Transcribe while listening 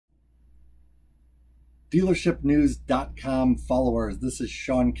dealershipnews.com followers. This is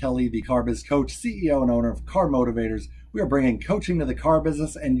Sean Kelley, the Car Biz Coach, CEO and owner of Car Motivators. We are bringing coaching to the car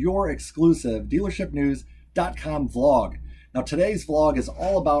business and your exclusive dealershipnews.com vlog. Now, today's vlog is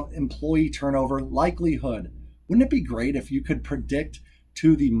all about employee turnover likelihood. Wouldn't it be great if you could predict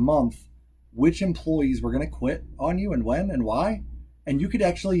to the month which employees were going to quit on you and when and why? And you could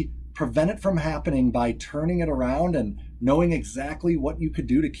actually prevent it from happening by turning it around and knowing exactly what you could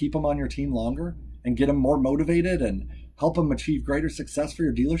do to keep them on your team longer and get them more motivated and help them achieve greater success for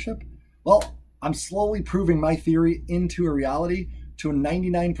your dealership? Well, I'm slowly proving my theory into a reality to a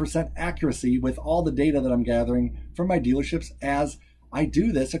 99% accuracy with all the data that I'm gathering from my dealerships as I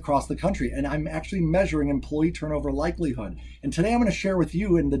do this across the country. And I'm actually measuring employee turnover likelihood. And today I'm going to share with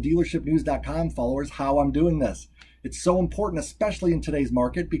you and the dealershipnews.com followers how I'm doing this. It's so important, especially in today's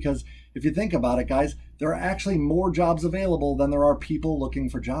market, because if you think about it, guys, there are actually more jobs available than there are people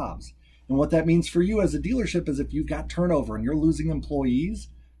looking for jobs. And what that means for you as a dealership is if you've got turnover and you're losing employees,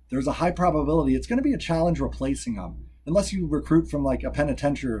 there's a high probability it's going to be a challenge replacing them, unless you recruit from like a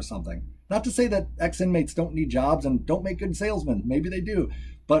penitentiary or something. Not to say that ex-inmates don't need jobs and don't make good salesmen. Maybe they do.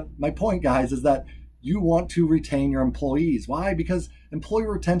 But my point, guys, is that you want to retain your employees. Why? Because employee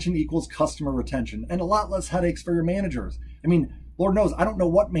retention equals customer retention and a lot less headaches for your managers. I mean, Lord knows, I don't know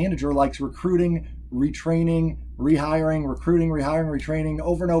what manager likes recruiting, retraining, rehiring, recruiting, rehiring, retraining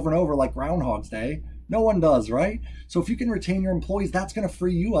over and over and over like Groundhog's Day. No one does, right? So if you can retain your employees, that's going to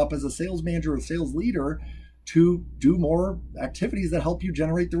free you up as a sales manager or sales leader to do more activities that help you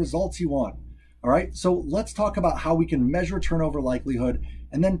generate the results you want. All right, so let's talk about how we can measure turnover likelihood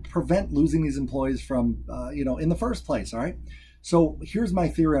and then prevent losing these employees from, in the first place. All right, so here's my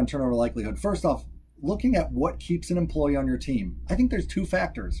theory on turnover likelihood. First off, looking at what keeps an employee on your team. I think there's two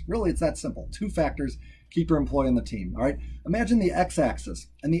factors. Really, it's that simple. Two factors keep your employee on the team. All right, imagine the x-axis,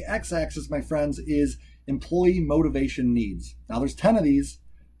 and the x-axis, my friends, is employee motivation needs. Now, there's 10 of these.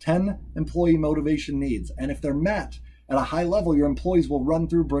 10 employee motivation needs. And if they're met at a high level, your employees will run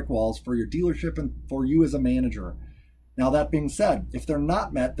through brick walls for your dealership and for you as a manager. Now, that being said, if they're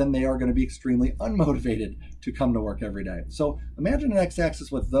not met, then they are going to be extremely unmotivated to come to work every day. So imagine an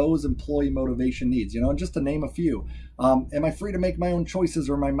x-axis with those employee motivation needs, and just to name a few. Am I free to make my own choices,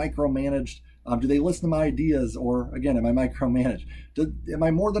 or am I micromanaged? Do they listen to my ideas, or again, am I micromanaged? Am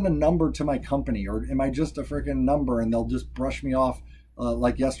I more than a number to my company, or am I just a freaking number and they'll just brush me off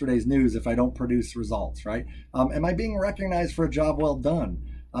like yesterday's news if I don't produce results, right? Am I being recognized for a job well done?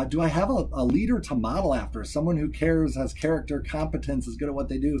 Do I have a leader to model after, someone who cares, has character, competence, is good at what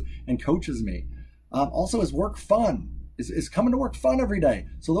they do, and coaches me? Also, is work fun? Is coming to work fun every day?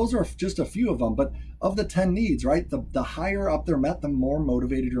 So those are just a few of them, but of the 10 needs, right, the higher up they're met, the more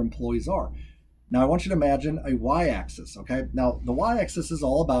motivated your employees are. Now, I want you to imagine a y-axis, okay? Now, the y-axis is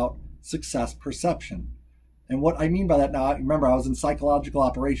all about success perception. And what I mean by that, now, remember, I was in psychological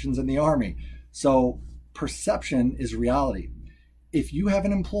operations in the Army. So perception is reality. If you have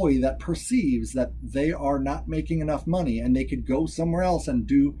an employee that perceives that they are not making enough money and they could go somewhere else and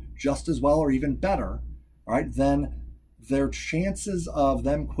do just as well or even better, all right, then their chances of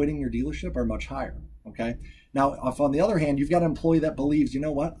them quitting your dealership are much higher, okay? Now, if on the other hand, you've got an employee that believes, you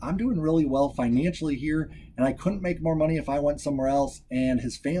know what, I'm doing really well financially here and I couldn't make more money if I went somewhere else, and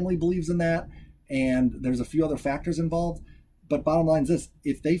his family believes in that, and there's a few other factors involved. But bottom line is this: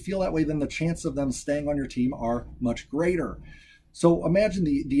 if they feel that way, then the chance of them staying on your team are much greater. So imagine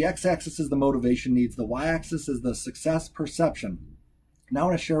the x-axis is the motivation needs, the y-axis is the success perception. Now I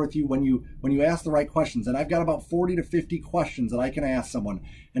want to share with you when you ask the right questions, and I've got about 40 to 50 questions that I can ask someone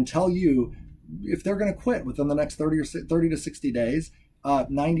and tell you if they're going to quit within the next 30 to 60 days,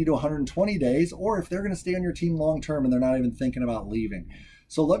 90 to 120 days, or if they're going to stay on your team long term and they're not even thinking about leaving.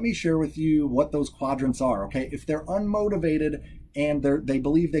 So let me share with you what those quadrants are, okay? If they're unmotivated and they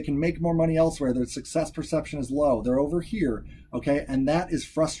believe they can make more money elsewhere, their success perception is low, they're over here, okay? And that is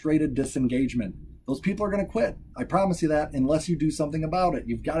frustrated disengagement. Those people are going to quit. I promise you that, unless you do something about it.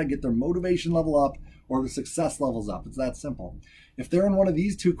 You've got to get their motivation level up or the success levels up. It's that simple. If they're in one of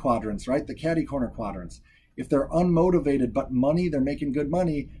these two quadrants, right, the catty corner quadrants, if they're unmotivated but they're making good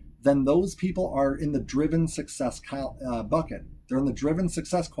money, then those people are in the driven success bucket. They're in the driven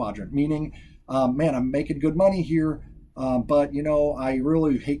success quadrant, meaning, man, I'm making good money here, but, I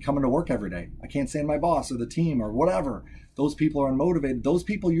really hate coming to work every day. I can't stand my boss or the team or whatever. Those people are unmotivated. Those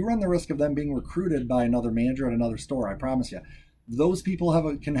people, you run the risk of them being recruited by another manager at another store, I promise you. Those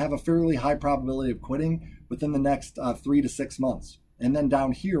people can have a fairly high probability of quitting within the next 3 to 6 months. And then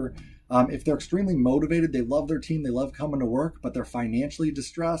down here, if they're extremely motivated, they love their team, they love coming to work, but they're financially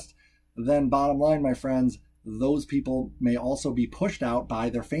distressed, then bottom line, my friends, those people may also be pushed out by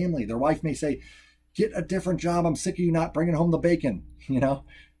their family. Their wife may say, get a different job. I'm sick of you not bringing home the bacon,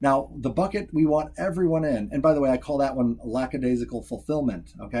 Now, the bucket we want everyone in, and by the way, I call that one lackadaisical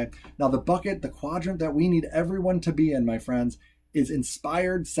fulfillment, okay? Now, the bucket, the quadrant that we need everyone to be in, my friends, is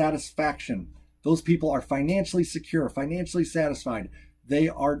inspired satisfaction. Those people are financially secure, financially satisfied.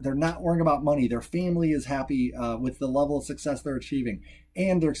 They're not worrying about money. Their family is happy with the level of success they're achieving,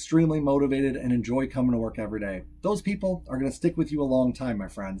 and they're extremely motivated and enjoy coming to work every day. Those people are going to stick with you a long time, my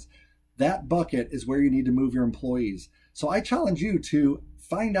friends. That bucket is where you need to move your employees. So I challenge you to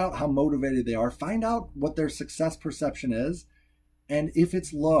find out how motivated they are, find out what their success perception is, and if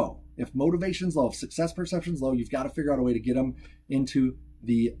it's low, if motivation's low, if success perception's low, you've got to figure out a way to get them into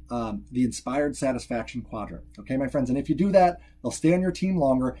the inspired satisfaction quadrant. Okay, my friends, and if you do that, they'll stay on your team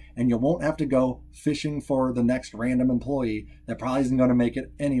longer, and you won't have to go fishing for the next random employee that probably isn't going to make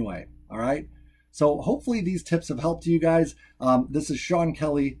it anyway. All right, so hopefully these tips have helped you guys. This is Sean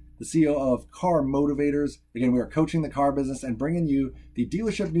Kelley, the CEO of Car Motivators. Again, we are coaching the car business and bringing you the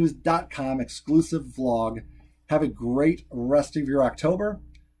dealershipnews.com exclusive vlog. Have a great rest of your October.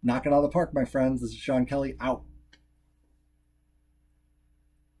 Knock it out of the park, my friends. This is Sean Kelley, out.